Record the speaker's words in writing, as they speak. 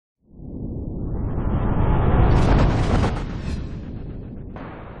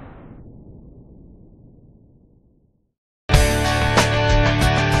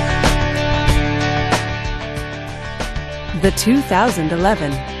The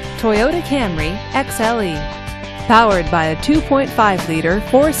 2011 Toyota Camry XLE. Powered by a 2.5-liter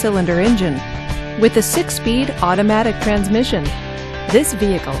four-cylinder engine with a 6-speed automatic transmission. This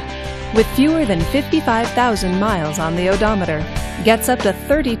vehicle, with fewer than 55,000 miles on the odometer, gets up to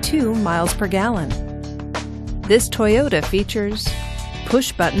 32 miles per gallon. This Toyota features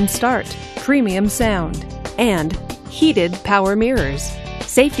push-button start, premium sound, and heated power mirrors.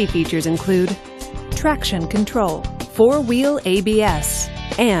 Safety features include traction control, 4-wheel ABS,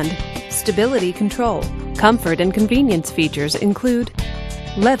 and stability control. Comfort and convenience features include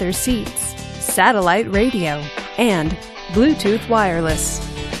leather seats, satellite radio, and Bluetooth wireless.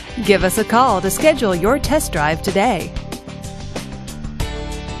 Give us a call to schedule your test drive today.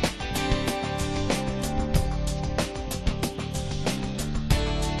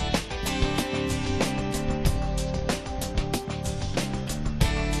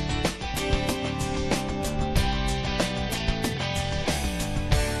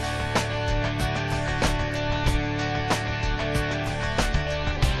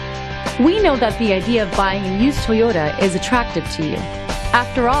 We know that the idea of buying a used Toyota is attractive to you.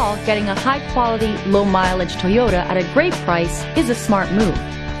 After all, getting a high-quality, low-mileage Toyota at a great price is a smart move.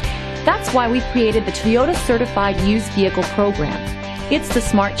 That's why we created the Toyota Certified Used Vehicle Program. It's the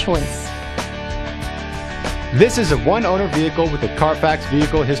smart choice. This is a one-owner vehicle with a Carfax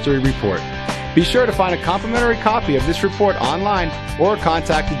Vehicle History Report. Be sure to find a complimentary copy of this report online or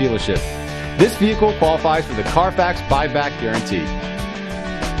contact the dealership. This vehicle qualifies for the Carfax Buyback Guarantee.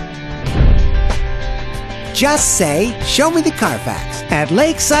 Just say, "Show me the Carfax" at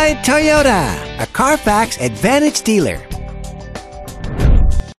Lakeside Toyota, a Carfax Advantage dealer.